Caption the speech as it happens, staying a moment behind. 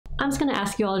I'm just gonna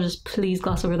ask you all to just please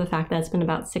gloss over the fact that it's been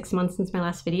about 6 months since my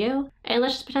last video, and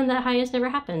let's just pretend that hiatus never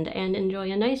happened and enjoy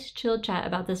a nice chill chat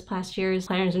about this past year's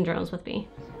planners and journals with me.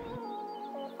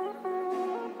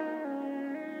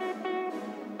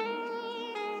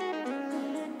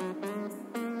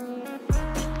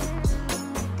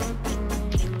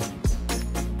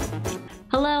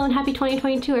 Hello and happy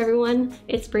 2022 everyone!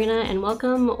 It's Brina and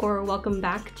welcome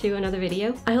back to another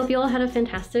video. I hope you all had a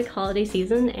fantastic holiday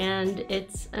season and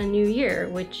it's a new year,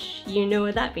 which you know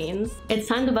what that means. It's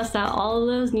time to bust out all of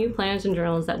those new planners and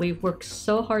journals that we've worked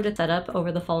so hard to set up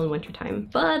over the fall and winter time.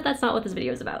 But that's not what this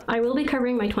video is about. I will be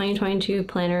covering my 2022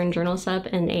 planner and journal setup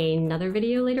in another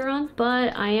video later on,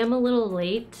 but I am a little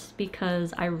late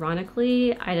because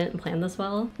ironically I didn't plan this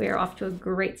well. We are off to a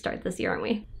great start this year, aren't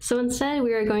we? So instead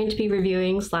we are going to be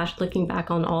reviewing / looking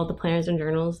back on all the planners and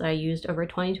journals that I used over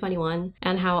 2021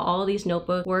 and how all these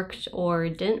notebooks worked or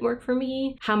didn't work for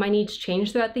me, how my needs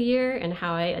changed throughout the year and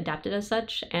how I adapted as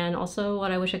such, and also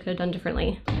what I wish I could have done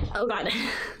differently. Oh god.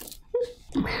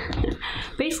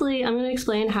 Basically, I'm going to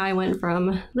explain how I went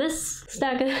from this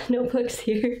stack of notebooks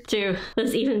here to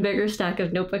this even bigger stack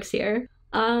of notebooks here.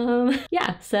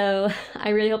 Yeah, so I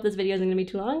really hope this video isn't gonna be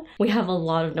too long. We have a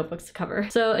lot of notebooks to cover.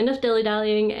 So enough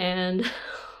dilly-dallying and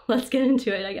let's get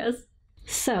into it, I guess.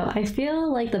 So I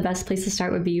feel like the best place to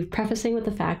start would be prefacing with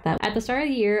the fact that at the start of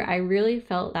the year, I really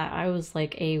felt that I was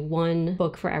like a one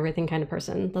book for everything kind of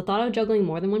person. The thought of juggling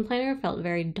more than one planner felt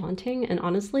very daunting and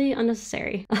honestly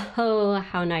unnecessary. Oh,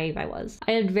 how naive I was.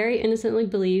 I had very innocently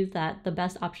believed that the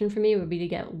best option for me would be to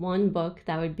get one book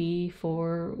that would be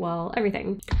for, well,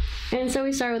 everything. And so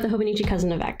we started with the Hobonichi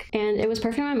Cousin of Eck, and it was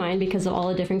perfect in my mind because of all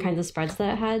the different kinds of spreads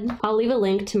that it had. I'll leave a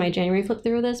link to my January flip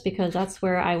through of this because that's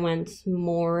where I went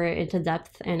more into depth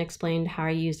and explained how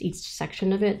I used each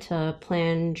section of it to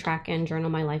plan, track, and journal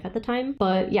my life at the time.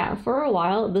 But yeah, for a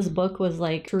while, this book was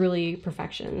like truly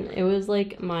perfection. It was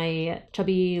like my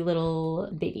chubby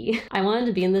little baby. I wanted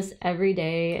to be in this every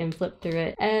day and flip through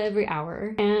it every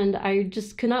hour, and I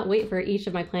just could not wait for each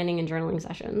of my planning and journaling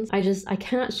sessions. I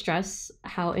cannot stress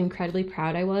how incredibly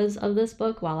proud I was of this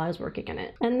book while I was working in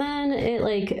it. And then it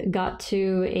like got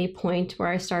to a point where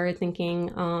I started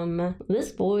thinking,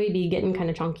 this boy be getting kind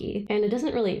of chunky, and it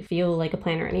doesn't really feel like a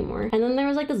planner anymore. And then there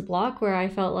was like this block where I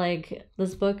felt like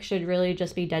this book should really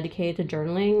just be dedicated to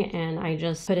journaling, and I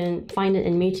just couldn't find it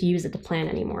in me to use it to plan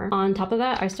anymore. On top of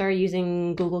that, I started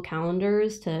using Google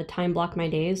Calendars to time block my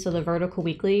days, so the vertical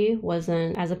weekly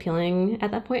wasn't as appealing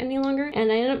at that point any longer,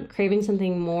 and I ended up craving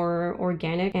something more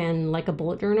organic and like a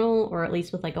bullet journal, or at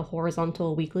least with like a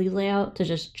horizontal weekly layout to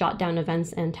just jot down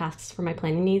events and tasks for my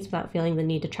planning needs without feeling the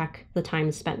need to track the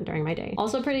time spent during my day.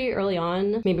 Also pretty early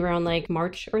on, maybe around like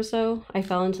March or so, I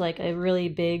fell into like a really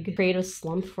big creative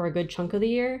slump for a good chunk of the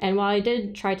year, and while I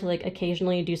did try to like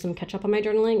occasionally do some catch up on my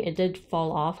journaling, it did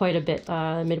fall off quite a bit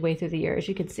midway through the year, as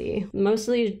you could see.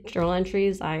 Mostly journal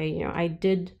entries, I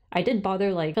did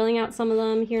bother like filling out some of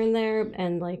them here and there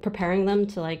and like preparing them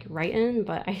to like write in,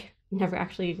 but I never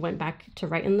actually went back to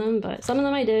write in them. But some of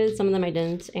them I did, some of them I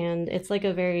didn't, and it's like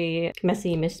a very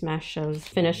messy mishmash of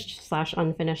finished /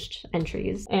 unfinished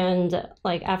entries. And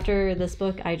like after this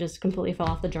book, I just completely fell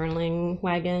off the journaling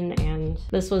wagon, and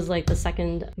this was like the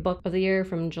second book of the year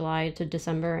from July to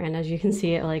December, and as you can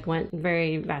see, it like went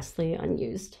very vastly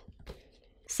unused.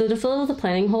 So to fill the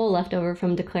planning hole left over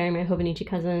from declaring my Hobonichi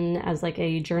Cousin as like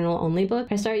a journal-only book,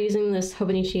 I started using this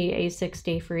Hobonichi A6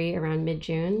 Day Free around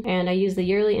mid-June, and I used the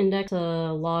yearly index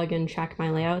to log and track my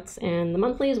layouts, and the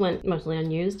monthlies went mostly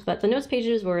unused, but the notes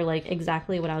pages were like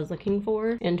exactly what I was looking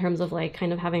for in terms of like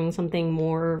kind of having something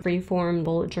more free-form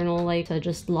bullet journal-like to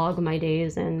just log my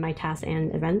days and my tasks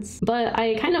and events. But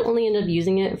I kind of only ended up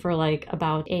using it for like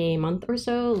about a month or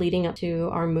so leading up to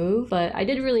our move, but I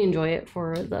did really enjoy it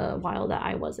for the while that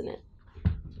I was in it.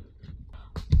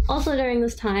 Also during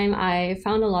this time, I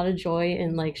found a lot of joy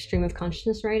in like stream of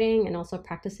consciousness writing and also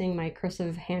practicing my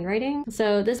cursive handwriting.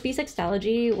 So this B6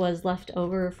 Stalogy was left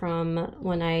over from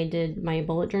when I did my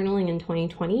bullet journaling in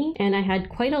 2020, and I had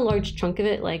quite a large chunk of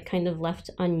it like kind of left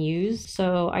unused.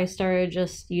 So I started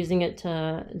just using it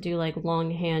to do like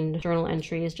longhand journal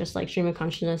entries, just like stream of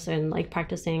consciousness and like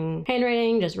practicing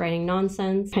handwriting, just writing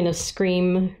nonsense, kind of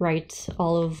scream write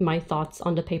all of my thoughts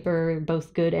onto paper,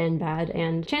 both good and bad,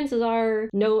 and chances are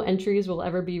no entries will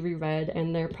ever be reread,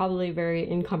 and they're probably very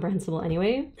incomprehensible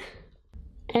anyway.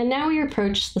 And now we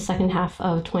approach the second half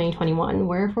of 2021,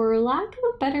 where for lack of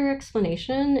a better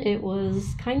explanation, it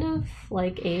was kind of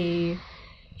like a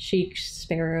chic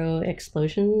sparrow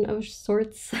explosion of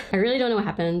sorts. I really don't know what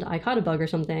happened. I caught a bug or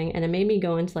something, and it made me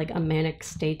go into like a manic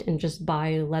state and just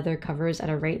buy leather covers at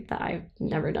a rate that I've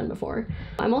never done before.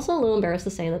 I'm also a little embarrassed to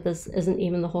say that this isn't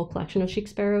even the whole collection of chic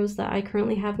sparrows that I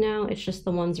currently have now. It's just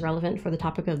the ones relevant for the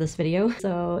topic of this video.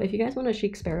 So if you guys want a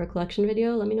chic sparrow collection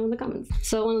video, let me know in the comments.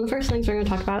 So one of the first things we're going to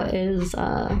talk about is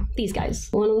these guys.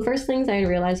 One of the first things I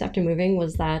realized after moving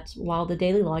was that while the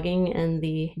daily logging and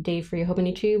the day-free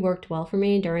Hobonichi worked well for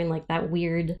me during like that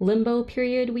weird limbo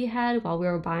period we had while we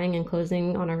were buying and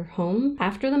closing on our home,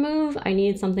 after the move, I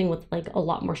needed something with like a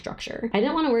lot more structure. I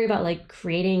didn't want to worry about like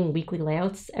creating weekly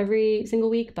layouts every single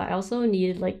week, but I also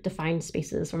needed like defined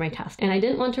spaces for my tasks. And I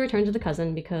didn't want to return to the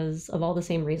cousin because of all the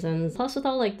same reasons. Plus with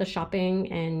all like the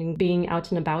shopping and being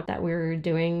out and about that we were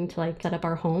doing to like set up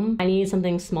our home, I needed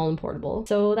something small and portable.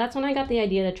 So that's when I got the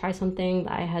idea to try something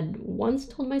that I had once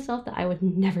told myself that I would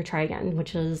never try again,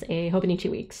 which was a Hobonichi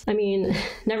Weeks. I mean,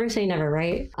 never say never,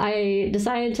 right? I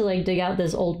decided to like dig out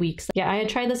this old Weeks. Yeah, I had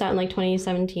tried this out in like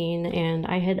 2017 and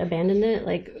I had abandoned it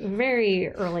like very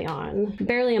early on,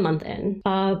 barely a month in.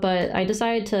 But I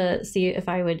decided to see if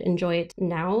I would enjoy it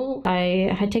now.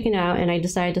 I had taken it out and I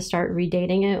decided to start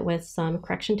redating it with some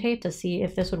correction tape to see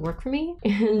if this would work for me.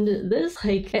 And this,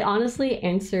 like, it honestly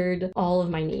answered all of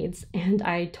my needs and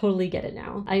I totally get it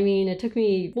now. I mean, it took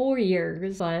me 4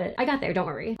 years, but I got there, don't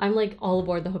worry. I'm like all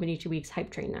aboard the Hobonichi Weeks hype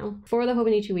train now. For the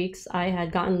Hobonichi Weeks, I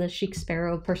had gotten the Chic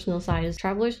Sparrow personal size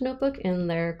traveler's notebook in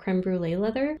their creme brulee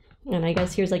leather. And I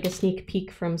guess here's like a sneak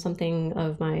peek from something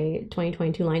of my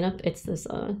 2022 lineup. It's this,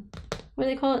 what do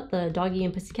they call it? The Doggy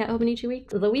and Pussycat Hobonichi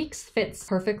Weeks. The Weeks fits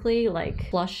perfectly, like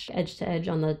flush edge to edge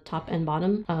on the top and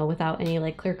bottom without any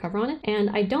like clear cover on it.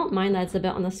 And I don't mind that it's a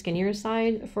bit on the skinnier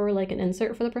side for like an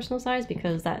insert for the personal size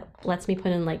because that lets me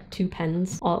put in like 2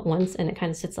 pens all at once and it kind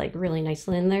of sits like really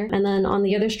nicely in there. And then on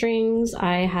the other strings,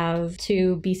 I have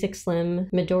 2 B6 Slim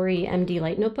Midori MD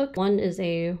Light notebook. One is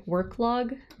a work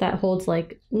log that holds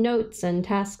like notes and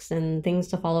tasks and things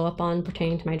to follow up on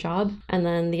pertaining to my job. And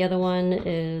then the other one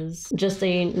is just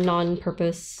a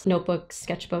non-purpose notebook,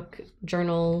 sketchbook,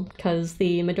 journal, because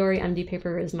the Midori MD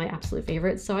paper is my absolute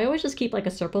favorite. So I always just keep like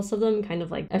a surplus of them kind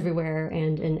of like everywhere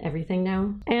and in everything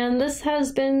now. And this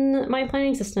has been my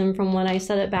planning system from when I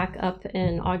set it back up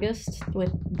in August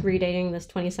with redating this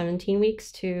 2017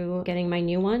 Weeks to getting my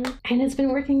new one. And it's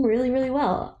been working really, really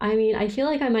well. I mean, I feel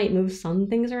like I might move some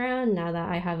things around now that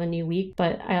I have a new week,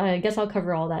 but I guess I'll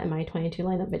cover all that in my 22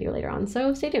 lineup video later on,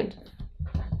 so stay tuned.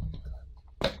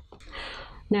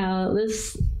 Now,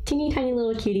 this teeny tiny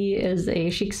little cutie is a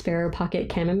Chic Sparrow Pocket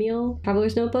Chamomile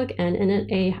Traveler's Notebook, and in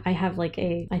it I have like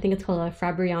I think it's called a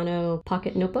Fabriano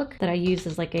Pocket Notebook that I use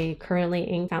as like a currently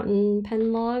ink fountain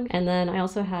pen log. And then I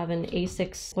also have an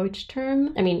A6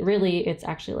 Leuchtturm. I mean, really, it's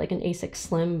actually like an A6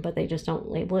 Slim, but they just don't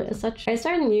label it as such. I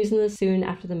started using this soon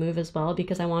after the move as well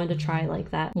because I wanted to try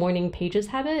like that morning pages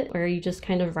habit where you just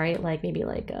kind of write like maybe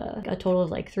like a total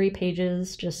of like 3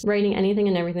 pages, just writing anything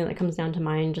and everything that comes down to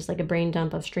mind, just like a brain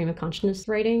dump of stream of consciousness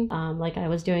writing. Like I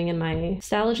was doing in my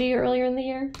Stalogy earlier in the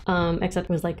year, except it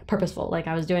was like purposeful. Like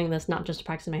I was doing this not just to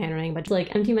practice my handwriting, but just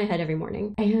like empty my head every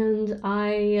morning. And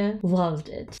I loved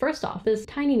it. First off, this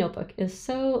tiny notebook is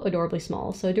so adorably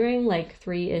small. So doing like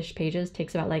 3-ish pages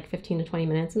takes about like 15 to 20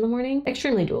 minutes in the morning.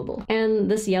 Extremely doable. And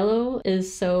this yellow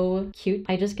is so cute.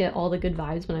 I just get all the good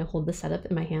vibes when I hold the setup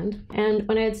in my hand. And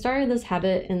when I had started this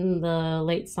habit in the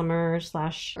late summer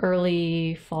 /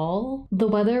 early fall, the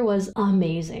weather was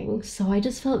amazing. So I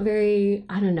just felt very,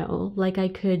 I don't know, like I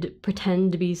could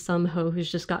pretend to be some hoe who's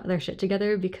just got their shit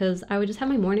together because I would just have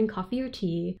my morning coffee or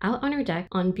tea out on our deck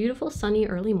on beautiful sunny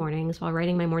early mornings while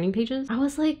writing my morning pages. I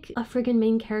was like a friggin'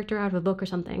 main character out of a book or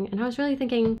something, and I was really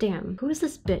thinking, damn, who is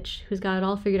this bitch who's got it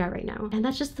all figured out right now? And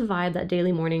that's just the vibe that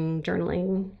daily morning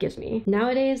journaling gives me.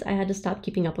 Nowadays, I had to stop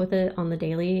keeping up with it on the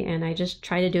daily, and I just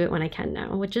try to do it when I can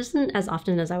now, which isn't as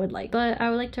often as I would like. But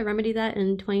I would like to remedy that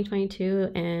in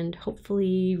 2022 and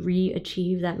hopefully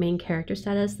re-achieve that main character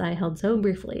status that I held so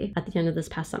briefly at the end of this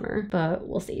past summer, but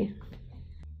we'll see.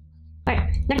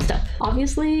 Alright, next up.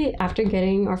 Obviously, after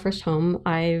getting our first home,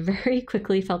 I very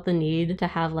quickly felt the need to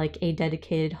have like a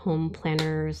dedicated home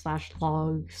planner /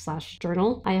 log /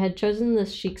 journal. I had chosen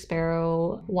this Chic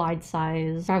Sparrow wide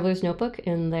size traveler's notebook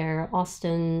in their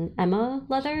Austin Emma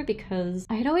leather because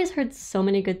I had always heard so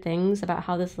many good things about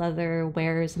how this leather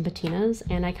wears and patinas,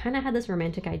 and I kind of had this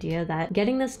romantic idea that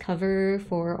getting this cover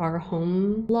for our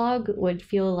home log would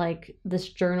feel like this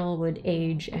journal would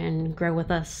age and grow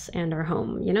with us and our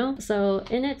home, you know? So So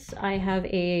in it, I have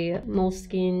a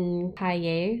Moleskine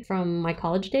Kaigi from my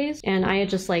college days, and I had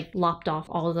just like lopped off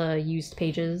all the used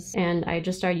pages, and I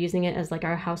just started using it as like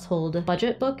our household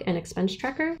budget book and expense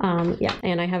tracker. Yeah,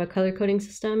 and I have a color coding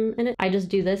system in it. I just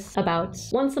do this about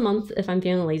once a month if I'm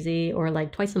feeling lazy, or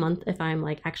like twice a month if I'm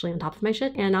like actually on top of my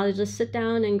shit, and I'll just sit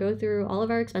down and go through all of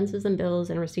our expenses and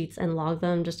bills and receipts and log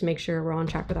them just to make sure we're on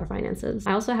track with our finances.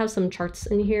 I also have some charts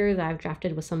in here that I've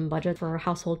drafted with some budget for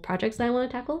household projects that I want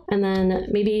to tackle. And then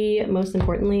maybe most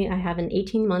importantly, I have an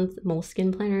 18-month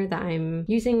Moleskine planner that I'm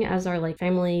using as our like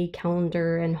family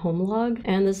calendar and home log.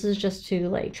 And this is just to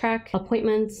like track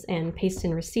appointments and paste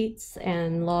in receipts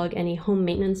and log any home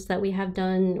maintenance that we have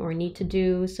done or need to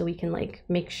do, so we can like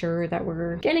make sure that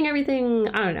we're getting everything,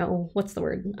 I don't know, what's the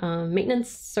word? Maintenance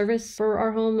service for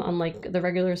our home on like the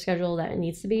regular schedule that it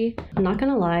needs to be. I'm not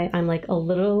gonna lie, I'm like a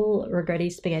little regretty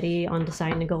spaghetti on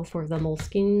deciding to go for the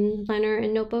Moleskine planner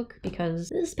and notebook because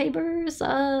this paper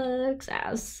sucks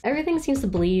ass. Everything seems to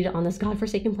bleed on this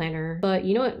godforsaken planner, but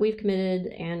you know what? We've committed,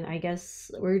 and I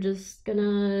guess we're just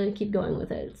gonna keep going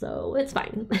with it, so it's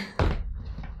fine.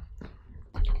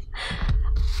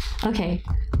 Okay.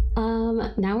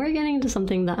 Now we're getting into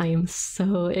something that I am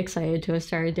so excited to have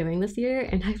started doing this year,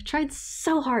 and I've tried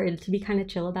so hard to be kind of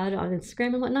chill about it on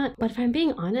Instagram and whatnot, but if I'm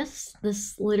being honest,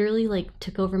 this literally like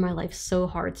took over my life so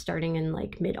hard starting in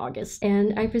like mid-August,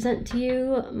 and I present to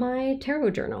you my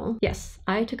tarot journal. Yes,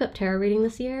 I took up tarot reading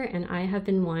this year, and I have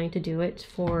been wanting to do it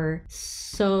for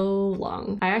so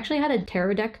long. I actually had a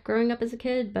tarot deck growing up as a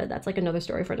kid, but that's like another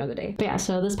story for another day. But yeah,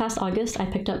 so this past August, I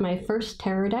picked up my first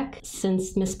tarot deck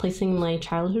since misplacing my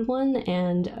childhood one,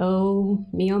 and oh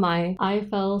me oh my, I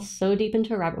fell so deep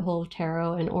into a rabbit hole of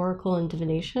tarot and oracle and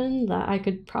divination that I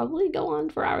could probably go on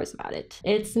for hours about it.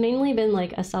 It's mainly been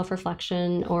like a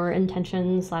self-reflection or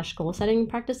intention / goal setting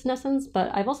practice in essence, but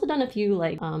I've also done a few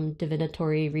like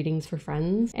divinatory readings for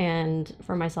friends and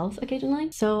for myself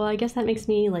occasionally. So I guess that makes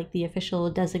me like the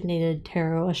official designated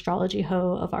tarot astrology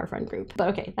hoe of our friend group. But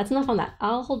okay, that's enough on that.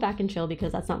 I'll hold back and chill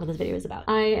because that's not what this video is about.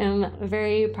 I am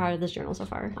very proud of this journal so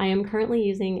far. I am currently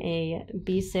using a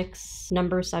B6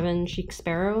 number 7 Chic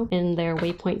Sparrow in their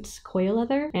Waypoint coil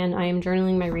leather, and I am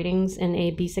journaling my readings in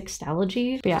a B6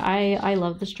 Stalogy. But yeah, I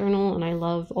love this journal, and I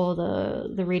love all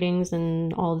the readings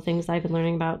and all the things that I've been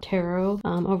learning about tarot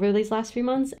over these last few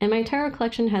months, and my tarot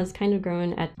collection has kind of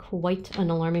grown at quite an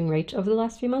alarming rate over the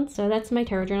last few months. So that's my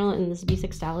tarot journal in this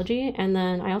B6 Stalogy, and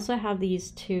then I also have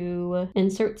these 2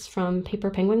 inserts from Paper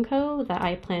Penguin Co. that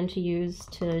I plan to use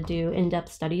to do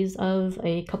in-depth studies of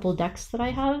a couple decks that I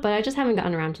have, but I just haven't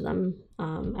gotten around to them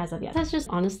as of yet. That's just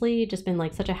honestly just been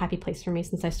like such a happy place for me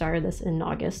since I started this in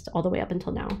August all the way up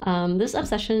until now. This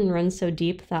obsession runs so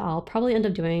deep that I'll probably end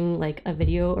up doing like a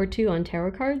video or 2 on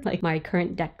tarot cards, like my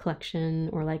current deck collection,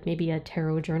 or like maybe a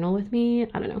tarot journal with me.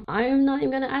 I don't know. I'm not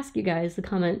even gonna ask you guys to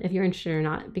comment if you're interested or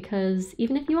not, because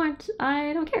even if you aren't,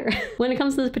 I don't care. When it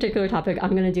comes to this particular topic,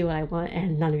 I'm gonna do what I want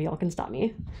and none of y'all can stop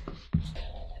me.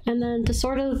 And then to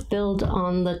sort of build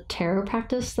on the tarot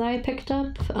practice that I picked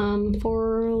up,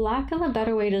 for lack of a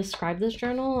better way to describe this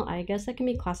journal, I guess it can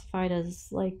be classified as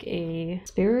like a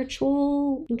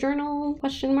spiritual journal,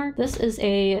 question mark. This is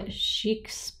a Chic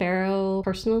Sparrow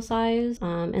personal size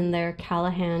in their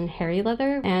Callahan hairy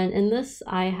leather, and in this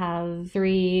I have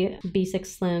 3 B6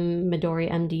 Slim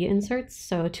Midori MD inserts.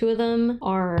 So 2 of them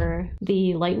are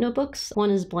the light notebooks, one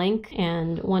is blank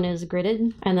and one is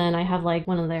gridded, and then I have like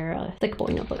one of their thick boy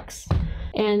notebooks.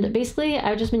 And basically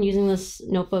I've just been using this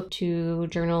notebook to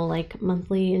journal like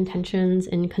monthly intentions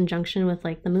in conjunction with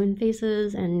like the moon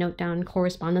phases, and note down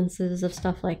correspondences of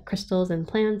stuff like crystals and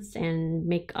plants, and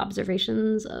make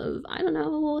observations of, I don't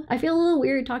know, I feel a little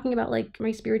weird talking about like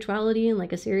my spirituality in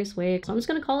like a serious way, so I'm just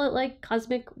gonna call it like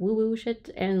cosmic woo-woo shit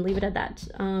and leave it at that.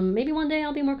 Maybe one day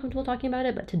I'll be more comfortable talking about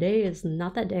it, but today is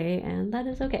not that day, and that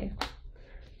is okay.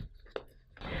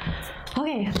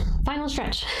 Okay, final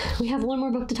stretch. We have one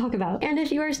more book to talk about. And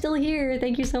if you are still here,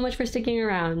 thank you so much for sticking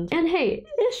around. And hey,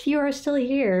 if you are still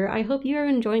here, I hope you are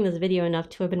enjoying this video enough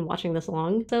to have been watching this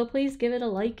long. So please give it a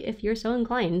like if you're so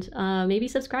inclined. Maybe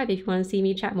subscribe if you want to see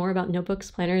me chat more about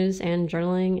notebooks, planners, and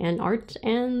journaling and art.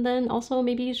 And then also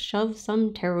maybe shove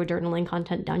some tarot journaling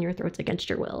content down your throats against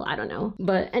your will. I don't know.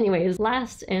 But anyways,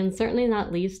 last and certainly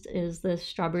not least is this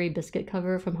strawberry biscuit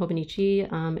cover from Hobonichi.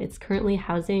 It's currently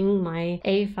housing my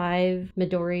A5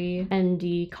 Midori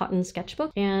ND cotton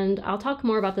sketchbook, and I'll talk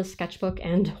more about this sketchbook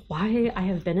and why I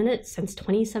have been in it since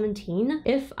 2017.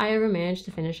 If I ever manage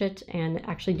to finish it and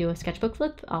actually do a sketchbook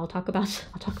flip, I'll talk about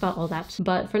all that.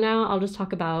 But for now, I'll just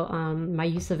talk about my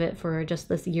use of it for just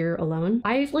this year alone.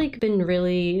 I've been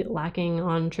really lacking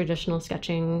on traditional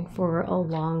sketching for a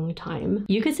long time.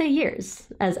 You could say years,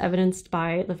 as evidenced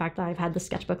by the fact that I've had the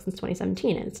sketchbook since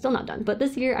 2017 and it's still not done. But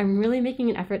this year, I'm really making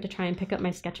an effort to try and pick up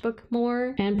my sketchbook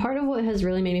more. And part of what has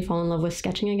really made me fall in love with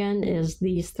sketching again is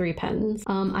these 3 pens.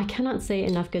 I cannot say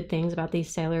enough good things about these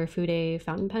Sailor Fude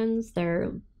fountain pens.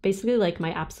 They're basically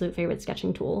my absolute favorite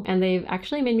sketching tool, and they've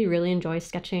actually made me really enjoy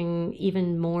sketching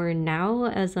even more now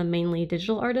as a mainly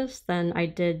digital artist than I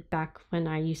did back when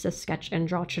I used to sketch and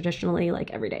draw traditionally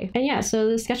every day. And yeah, so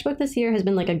the sketchbook this year has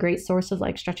been a great source of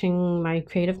stretching my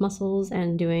creative muscles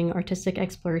and doing artistic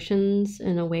explorations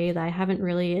in a way that I haven't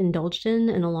really indulged in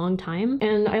a long time.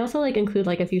 And I also include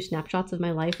a few snapshots of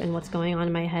my life and what's going on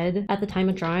in my head at the time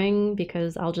of drawing,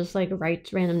 because I'll just write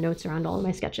random notes around all of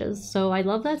my sketches. So I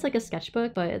love that it's a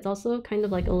sketchbook, but it's also kind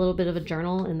of a little bit of a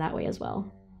journal in that way as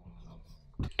well.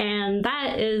 And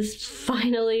that is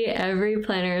finally every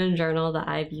planner and journal that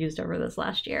I've used over this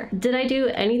last year. Did I do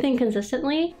anything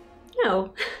consistently?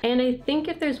 No. And I think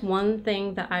if there's one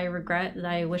thing that I regret that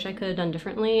I wish I could have done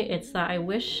differently, it's that I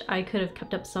wish I could have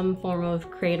kept up some form of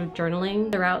creative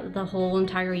journaling throughout the whole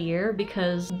entire year,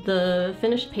 because the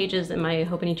finished pages in my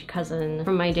Hoponichi Cousin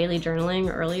from my daily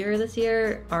journaling earlier this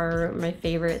year are my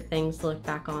favorite things to look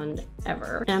back on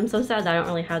ever. And I'm so sad that I don't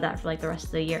really have that for the rest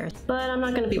of the year, but I'm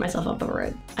not gonna beat myself up over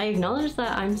it. I acknowledge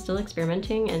that I'm still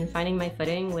experimenting and finding my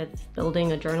footing with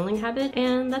building a journaling habit,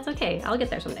 and that's okay. I'll get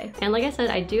there someday. And like I said,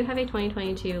 I do have a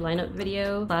 2022 lineup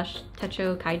video /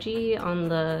 Techo Kaigi on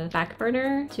the back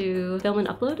burner to film and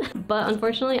upload, but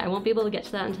unfortunately I won't be able to get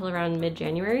to that until around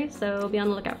mid-January, so be on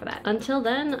the lookout for that. Until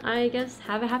then, I guess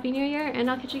have a happy new year, and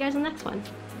I'll catch you guys in the next one.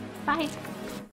 Bye!